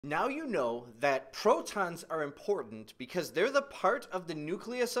Now you know that protons are important because they're the part of the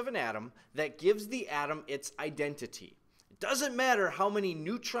nucleus of an atom that gives the atom its identity. It doesn't matter how many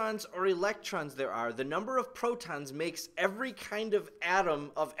neutrons or electrons there are, the number of protons makes every kind of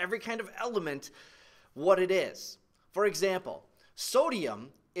atom of every kind of element what it is. For example, sodium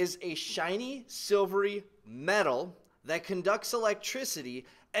is a shiny, silvery metal that conducts electricity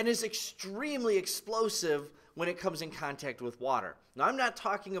and is extremely explosive when it comes in contact with water. Now, I'm not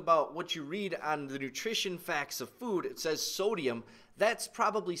talking about what you read on the nutrition facts of food. It says sodium. That's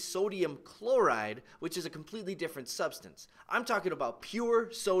probably sodium chloride, which is a completely different substance. I'm talking about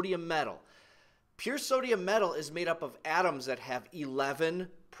pure sodium metal. Pure sodium metal is made up of atoms that have 11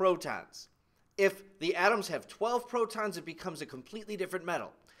 protons. If the atoms have 12 protons, it becomes a completely different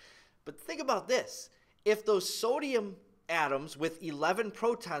metal. But think about this. If those sodium atoms with 11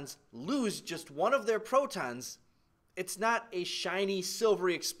 protons lose just one of their protons, it's not a shiny,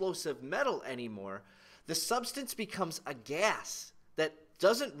 silvery, explosive metal anymore. The substance becomes a gas that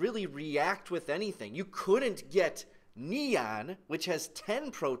doesn't really react with anything. You couldn't get neon, which has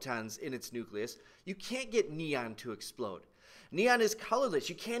 10 protons in its nucleus. You can't get neon to explode. Neon is colorless.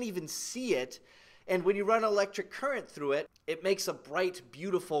 You can't even see it. And when you run electric current through it, it makes a bright,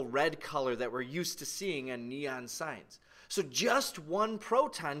 beautiful red color that we're used to seeing on neon signs. So just one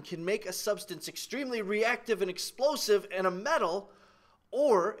proton can make a substance extremely reactive and explosive and a metal,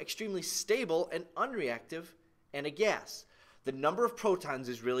 or extremely stable and unreactive and a gas. The number of protons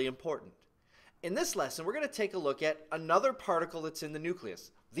is really important. In this lesson, we're going to take a look at another particle that's in the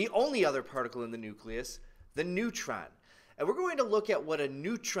nucleus, the only other particle in the nucleus, the neutron. And we're going to look at what a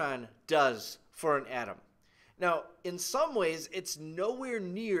neutron does for an atom. Now, in some ways, it's nowhere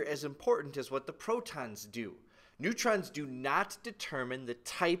near as important as what the protons do. Neutrons do not determine the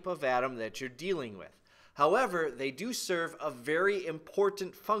type of atom that you're dealing with. However, they do serve a very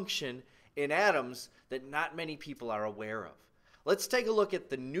important function in atoms that not many people are aware of. Let's take a look at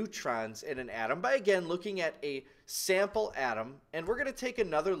the neutrons in an atom by again looking at a sample atom, and we're going to take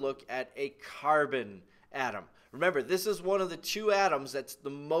another look at a carbon atom. Remember, this is one of the two atoms that's the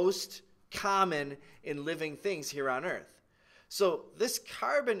most common in living things here on Earth. So this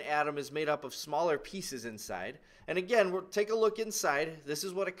carbon atom is made up of smaller pieces inside. And again, we'll take a look inside. This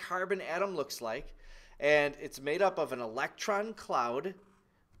is what a carbon atom looks like. And it's made up of an electron cloud.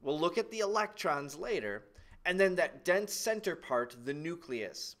 We'll look at the electrons later. And then that dense center part, the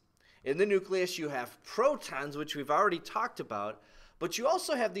nucleus. In the nucleus, you have protons, which we've already talked about. But you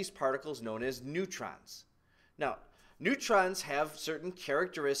also have these particles known as neutrons. Now, neutrons have certain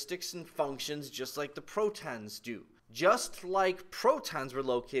characteristics and functions just like the protons do. Just like protons were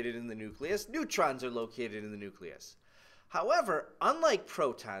located in the nucleus, neutrons are located in the nucleus. However, unlike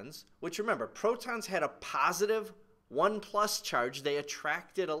protons, which remember, protons had a positive 1+ charge, they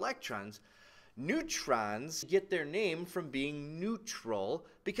attracted electrons, neutrons get their name from being neutral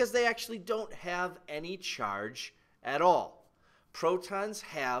because they actually don't have any charge at all. Protons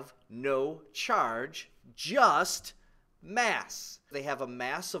have no charge, just mass. They have a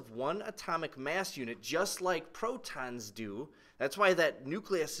mass of 1 atomic mass unit, just like protons do. That's why that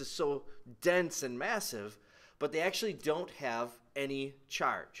nucleus is so dense and massive, but they actually don't have any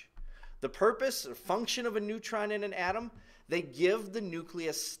charge. The purpose or function of a neutron in an atom, they give the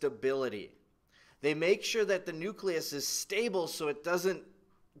nucleus stability. They make sure that the nucleus is stable so it doesn't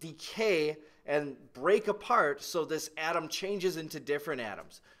decay and break apart so this atom changes into different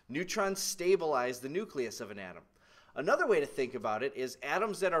atoms. Neutrons stabilize the nucleus of an atom. Another way to think about it is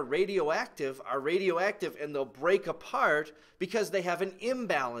atoms that are radioactive and they'll break apart because they have an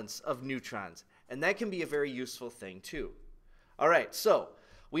imbalance of neutrons. And that can be a very useful thing too. All right, so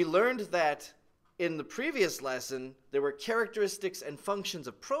we learned that in the previous lesson there were characteristics and functions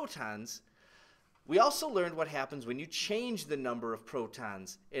of protons. We also learned what happens when you change the number of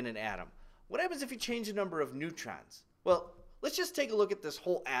protons in an atom. What happens if you change the number of neutrons? Well, let's just take a look at this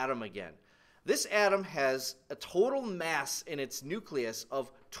whole atom again. This atom has a total mass in its nucleus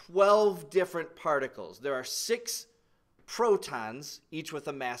of 12 different particles. There are 6 protons, each with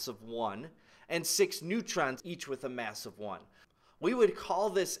a mass of 1, and 6 neutrons, each with a mass of 1. We would call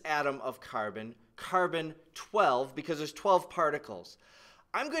this atom of carbon, carbon 12, because there's 12 particles.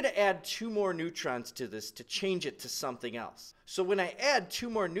 I'm going to add 2 more neutrons to this to change it to something else. So when I add 2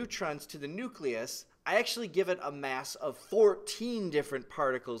 more neutrons to the nucleus, I actually give it a mass of 14 different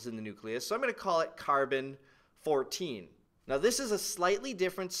particles in the nucleus, so I'm going to call it carbon 14. Now this is a slightly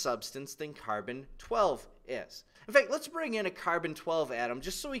different substance than carbon 12 is. In fact, let's bring in a carbon 12 atom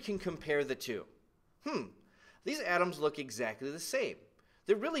just so we can compare the two. These atoms look exactly the same.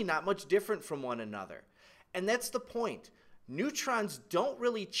 They're really not much different from one another. And that's the point. Neutrons don't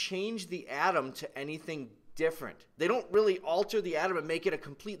really change the atom to anything different. They don't really alter the atom and make it a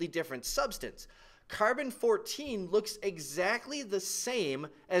completely different substance. Carbon-14 looks exactly the same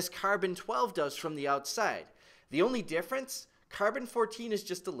as carbon-12 does from the outside. The only difference, carbon-14 is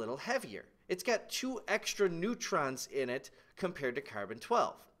just a little heavier. It's got 2 extra neutrons in it compared to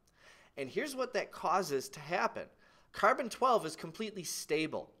carbon-12. And here's what that causes to happen. Carbon-12 is completely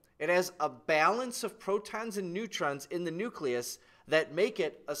stable. It has a balance of protons and neutrons in the nucleus that make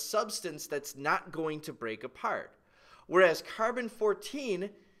it a substance that's not going to break apart. Whereas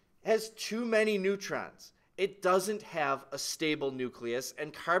carbon-14 has too many neutrons. It doesn't have a stable nucleus,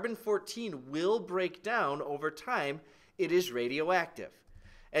 and carbon-14 will break down over time. It is radioactive.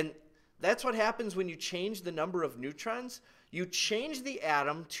 And that's what happens when you change the number of neutrons. You change the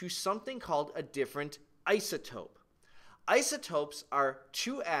atom to something called a different isotope. Isotopes are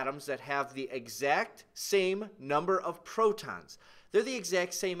 2 atoms that have the exact same number of protons. They're the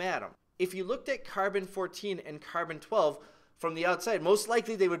exact same atom. If you looked at carbon-14 and carbon-12 from the outside, most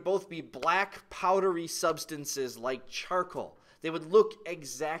likely they would both be black, powdery substances like charcoal. They would look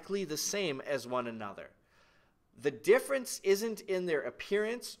exactly the same as one another. The difference isn't in their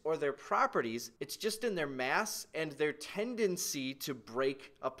appearance or their properties, it's just in their mass and their tendency to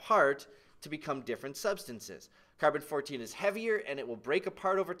break apart to become different substances. Carbon-14 is heavier and it will break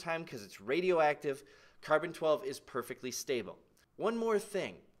apart over time because it's radioactive. Carbon-12 is perfectly stable. One more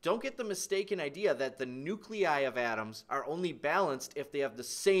thing. Don't get the mistaken idea that the nuclei of atoms are only balanced if they have the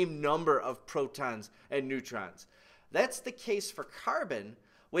same number of protons and neutrons. That's the case for carbon,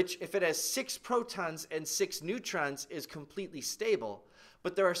 which if it has 6 protons and 6 neutrons is completely stable.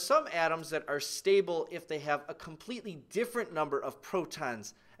 But there are some atoms that are stable if they have a completely different number of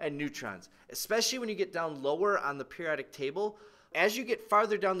protons and neutrons, especially when you get down lower on the periodic table. As you get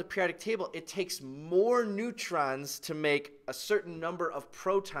farther down the periodic table, it takes more neutrons to make a certain number of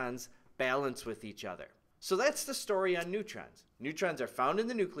protons balance with each other. So that's the story on neutrons. Neutrons are found in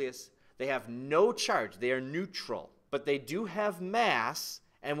the nucleus. They have no charge. They are neutral, but they do have mass.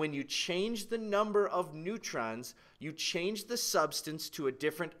 And when you change the number of neutrons, you change the substance to a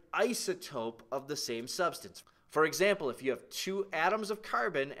different isotope of the same substance. For example, if you have 2 atoms of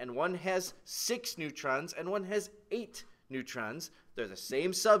carbon and one has 6 neutrons and one has 8 neutrons, they're the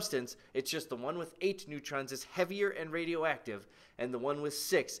same substance, it's just the one with 8 neutrons is heavier and radioactive, and the one with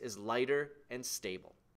 6 is lighter and stable.